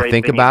Now that I great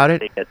think being about a it,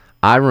 ticket.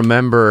 I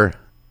remember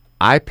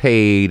I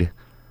paid,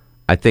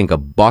 I think,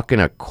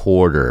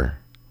 $1.25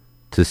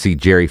 to see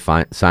Jerry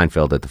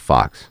Seinfeld at the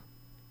Fox.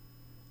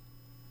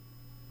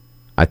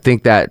 I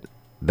think that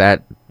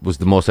was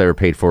the most I ever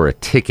paid for a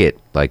ticket,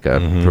 like a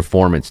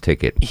performance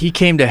ticket. He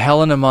came to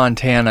Helena,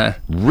 Montana.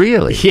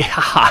 Really?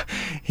 Yeah.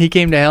 He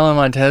came to Helena,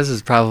 Montana. This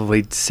is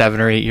probably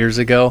 7 or 8 years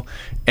ago.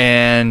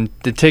 And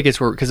the tickets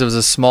were, because it was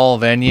a small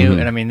venue,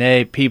 and I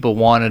mean, people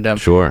wanted them.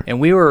 Sure. And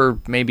we were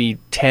maybe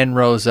 10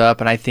 rows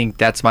up, and I think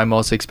that's my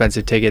most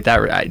expensive ticket.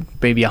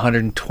 Maybe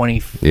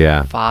 $125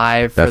 Yeah. for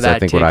That's, that I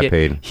think, ticket. what I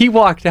paid. He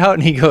walked out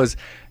and he goes,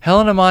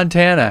 Helena,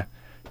 Montana.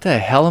 What the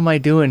hell am I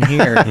doing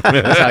here?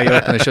 That's how he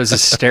opened the show. It was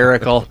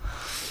hysterical.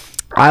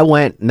 I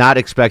went not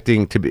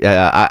expecting to be.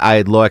 I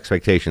had low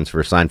expectations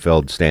for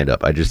Seinfeld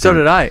stand-up. I just So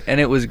didn't- did I, and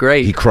it was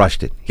great. He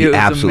crushed it. He It was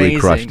absolutely amazing.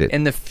 crushed it.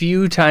 And the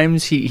few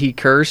times he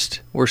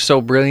cursed were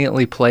so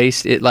brilliantly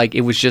placed. It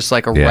was just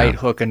like a Yeah. right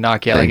hook and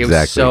knockout. Like it was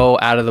Exactly. so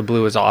out of the blue.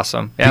 It was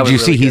awesome. Yeah, it Did was you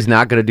really see he's good.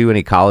 not going to do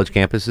any college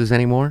campuses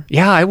anymore?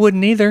 Yeah, I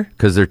wouldn't either.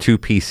 Because they're too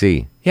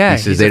PC. Yeah, he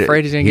says he's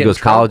afraid he's gonna He get in goes,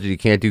 trouble. college, you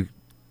can't do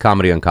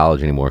comedy on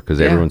college anymore because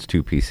Yeah. everyone's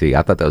too PC.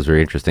 I thought that was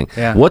very interesting.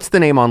 Yeah. What's the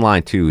name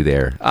online, too,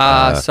 there?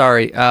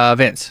 Sorry,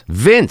 Vince.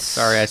 Vince.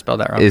 Sorry, I spelled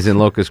that wrong. Is in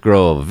Locust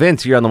Grove.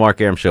 Vince, you're on the Mark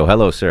Arum Show.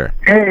 Hello, sir.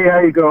 Hey, how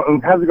you going?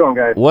 How's it going,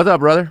 guys? What's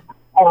up, brother?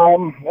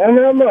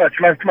 Not much.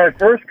 My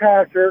first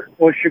concert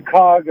was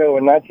Chicago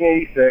in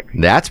 1986.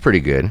 That's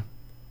pretty good.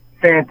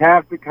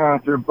 Fantastic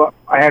concert, but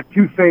I have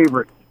 2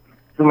 favorites: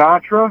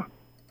 Sinatra,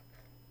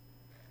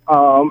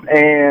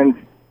 and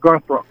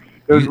Garth Brooks.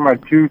 Those are my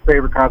 2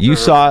 favorite concerts. You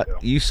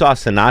saw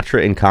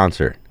Sinatra in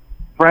concert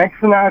Frank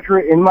Sinatra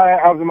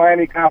I was a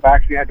Miami cop. I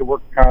actually had to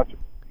work the concert.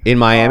 in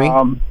Miami?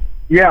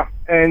 Yeah,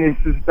 and this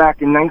is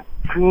back in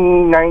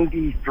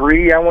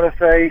 1993, I want to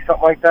say,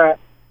 something like that.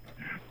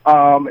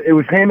 It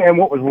was him and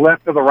what was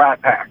left of the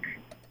Rat Pack.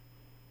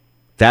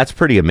 That's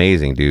pretty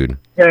amazing, dude.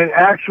 And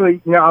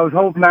actually, I was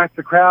holding back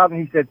the crowd, and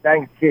he said,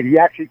 "Thanks, kid." He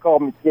actually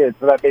called me kid,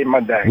 so that made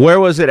my day. Where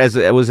was it?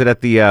 Was it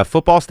at the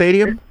football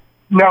stadium?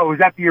 No, it was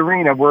at the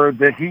arena where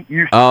the Heat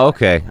used to. Oh,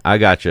 okay. I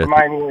got you.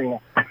 Miami Arena.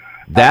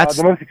 That's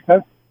the most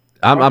expensive.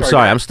 I'm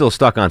sorry. I'm still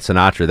stuck on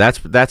Sinatra.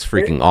 That's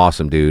freaking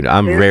awesome, dude.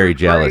 I'm very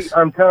jealous. Great.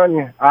 I'm telling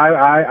you,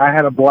 I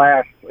had a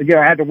blast. Again,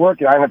 I had to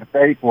work it. I didn't have to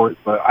pay for it,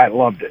 but I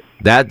loved it.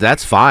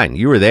 That's fine.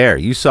 You were there.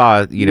 You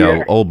saw,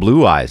 old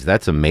Blue Eyes.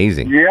 That's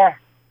amazing. Yeah.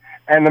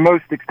 And the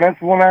most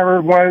expensive one I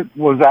ever went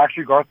was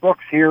actually Garth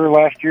Brooks here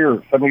last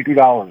year,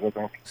 $72, I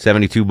think.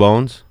 72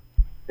 bones?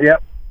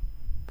 Yep.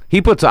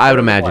 I would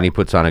imagine he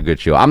puts on a good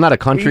show. I'm not a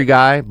country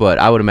guy, but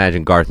I would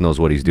imagine Garth knows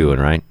what he's doing,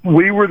 right?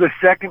 We were the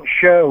second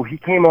show. He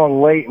came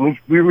on late, and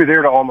we were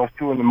there to almost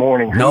 2 in the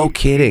morning. No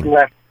kidding.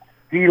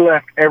 He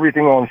left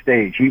everything on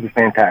stage. He was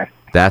fantastic.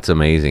 That's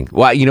amazing.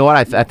 Well, you know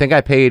what? I think I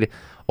paid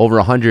over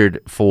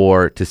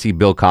 $100 to see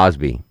Bill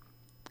Cosby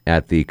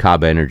at the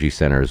Cobb Energy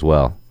Center as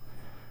well.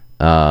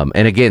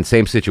 And again,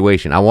 same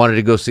situation. I wanted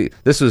to go see.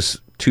 This was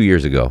 2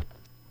 years ago,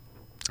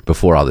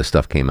 before all this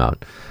stuff came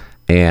out,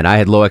 and I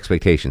had low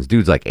expectations.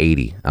 Dude's like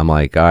 80. I'm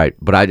like, all right,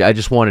 but I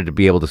just wanted to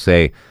be able to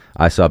say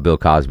I saw Bill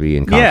Cosby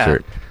in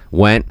concert. Yeah.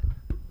 Went,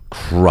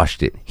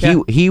 crushed it.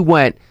 He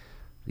went.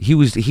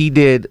 He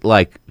did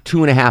like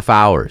 2.5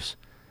 hours,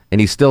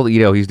 and he's still,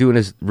 he's doing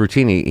his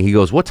routine. He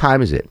goes, "What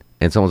time is it?"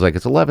 And someone's like,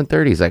 "It's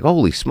 11:30." He's like,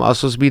 "Holy smokes, it's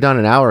supposed to be done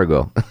an hour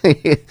ago."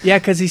 Yeah,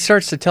 because he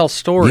starts to tell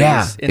stories.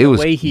 Yeah, and the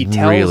way he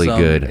tells really them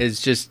good.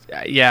 is just,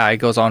 it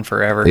goes on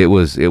forever. It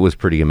was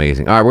pretty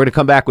amazing. All right, we're gonna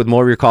come back with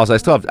more of your calls. I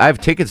have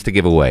tickets to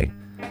give away.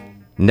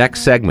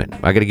 Next segment,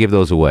 I got to give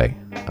those away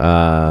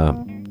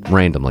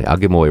randomly. I'll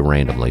give them away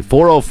randomly.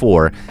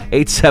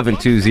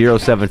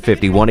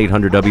 404-872-0750,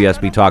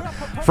 1-800-WSB-TALK.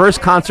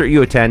 First concert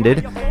you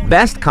attended,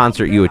 best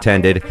concert you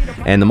attended,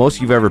 and the most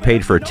you've ever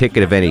paid for a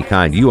ticket of any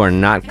kind. You are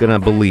not going to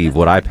believe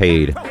what I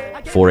paid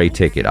for a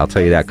ticket. I'll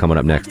tell you that coming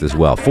up next as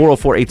well.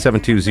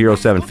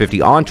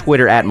 404-872-0750, on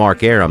Twitter at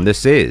Mark Arum.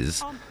 This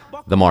is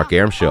The Mark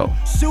Arum Show.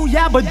 Sue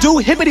yabba do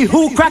hippity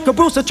hoo crack a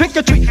bruise a trick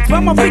or treat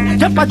from a freak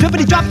jump by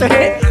drippity drop the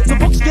hit so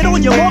folks get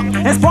on your walk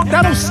and spark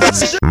that old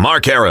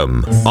Mark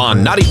Arum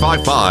on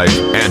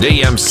 95.5 and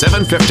AM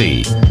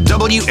 750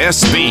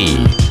 WSB.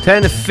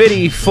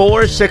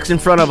 10:54, 6 in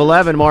front of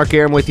 11. Mark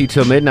Arum with you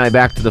till midnight.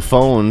 Back to the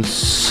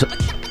phones.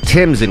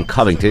 Tim's in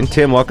Covington.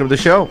 Tim, welcome to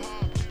the show.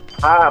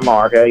 Hi,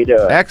 Mark. How you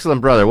doing?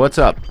 Excellent, brother. What's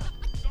up?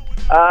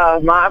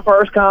 My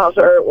first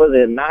concert was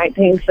in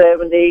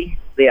 1970.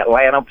 The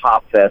Atlanta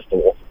Pop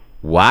Festival.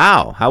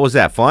 Wow. How was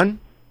that? Fun?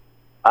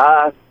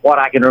 What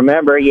I can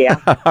remember, yeah.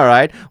 All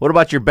right. What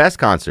about your best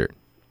concert?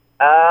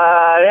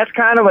 That's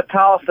kind of a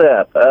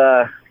toss-up.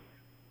 I'm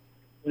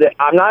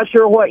not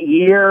sure what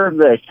year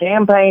the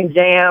Champagne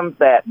Jam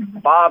that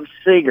Bob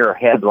Seger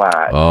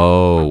headlined.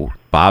 Oh,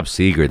 Bob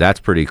Seger. That's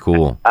pretty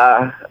cool.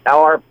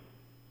 Or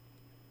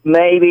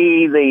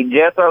maybe the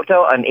Jethro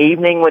Tull, an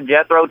evening with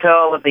Jethro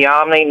Tull at the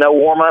Omni, no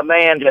warm-up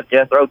band, just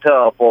Jethro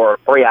Tull for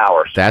 3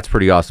 hours. That's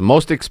pretty awesome.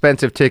 Most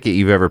expensive ticket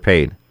you've ever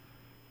paid?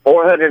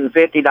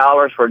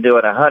 $450 for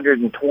doing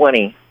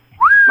 120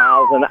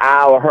 miles an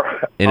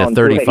hour in a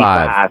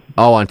 35.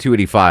 Oh, on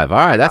 285. All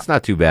right, that's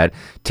not too bad.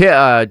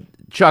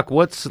 Chuck,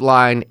 what's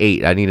line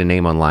 8? I need a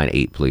name on line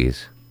 8,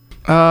 please.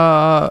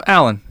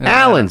 Alan.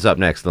 Alan's up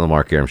next on the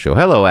Mark Arum Show.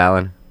 Hello,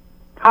 Alan.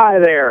 Hi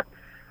there.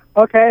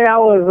 Okay,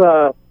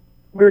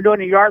 we were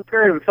doing a yard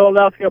period in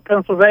Philadelphia,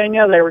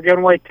 Pennsylvania. They were giving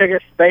away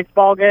tickets to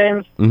baseball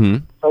games.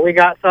 Mm-hmm. So we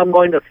got some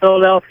going to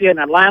Philadelphia and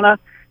Atlanta.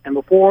 And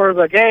before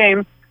the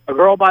game, a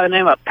girl by the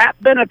name of Pat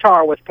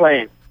Benatar was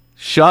playing.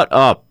 Shut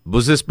up.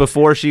 Was this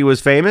before she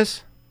was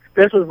famous?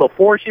 This was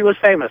before she was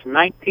famous,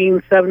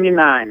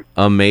 1979.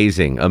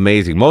 Amazing,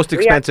 amazing. Most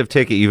expensive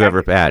ticket you've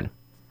ever had?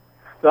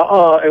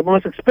 The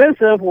most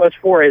expensive was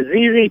for a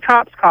ZZ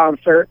Top's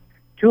concert,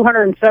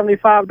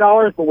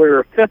 $275, but we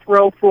were fifth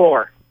row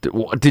floor.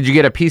 Did you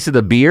get a piece of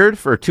the beard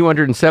for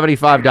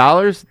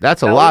 $275?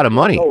 That's a lot of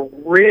money.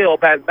 Real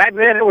bad. Back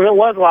then, it was a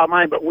lot of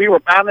money, but we were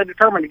bound and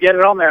determined to get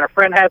it on there. And a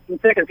friend had some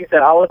tickets. He said,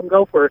 "I'll let them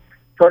go for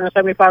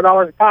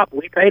 $275 a pop."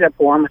 We paid it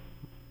for them.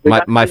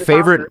 My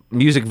favorite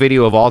music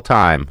video of all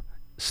time,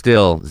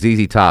 still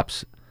ZZ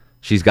Top's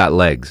 "She's Got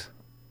Legs."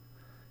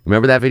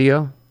 Remember that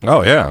video?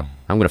 Oh yeah.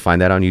 I'm going to find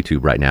that on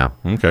YouTube right now.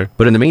 Okay.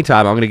 But in the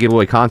meantime, I'm going to give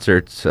away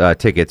concerts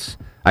tickets.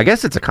 I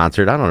guess it's a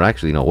concert. I don't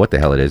actually know what the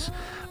hell it is.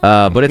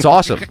 But it's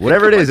awesome.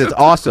 Whatever it is, it's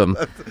awesome.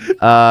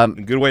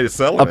 Good way to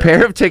sell it. A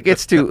pair of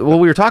tickets to, well,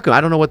 we were talking, I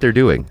don't know what they're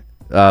doing.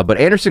 But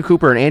Anderson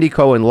Cooper and Andy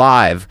Cohen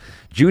live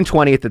June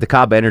 20th at the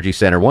Cobb Energy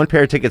Center. One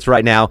pair of tickets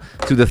right now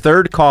to the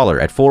third caller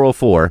at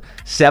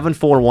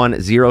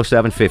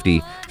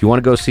 404-741-0750. If you want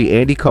to go see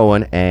Andy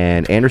Cohen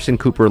and Anderson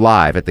Cooper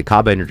live at the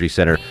Cobb Energy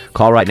Center,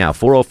 call right now,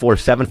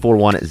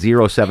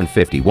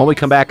 404-741-0750. When we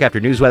come back after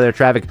news, weather,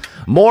 traffic,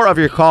 more of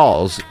your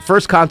calls.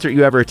 First concert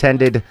you ever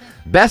attended,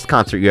 best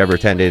concert you ever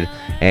attended,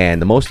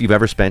 and the most you've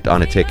ever spent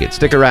on a ticket.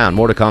 Stick around.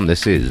 More to come.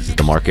 This is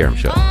The Mark Arum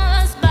Show.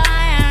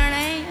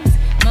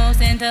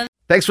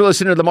 Thanks for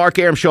listening to the Mark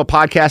Arum Show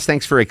podcast.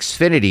 Thanks for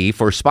Xfinity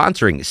for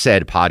sponsoring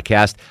said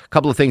podcast. A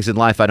couple of things in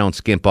life I don't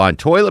skimp on.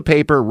 Toilet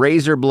paper,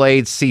 razor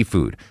blades,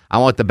 seafood. I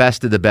want the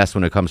best of the best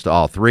when it comes to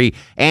all three.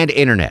 And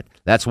internet.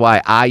 That's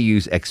why I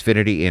use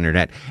Xfinity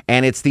Internet.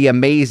 And it's the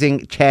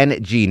amazing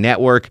 10G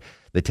network.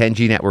 The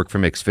 10G network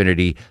from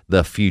Xfinity.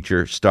 The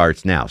future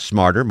starts now.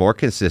 Smarter, more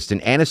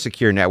consistent, and a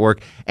secure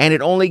network. And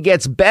it only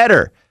gets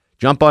better.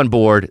 Jump on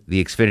board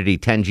the Xfinity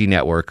 10G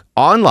network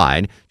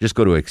online. Just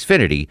go to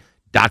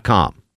Xfinity.com.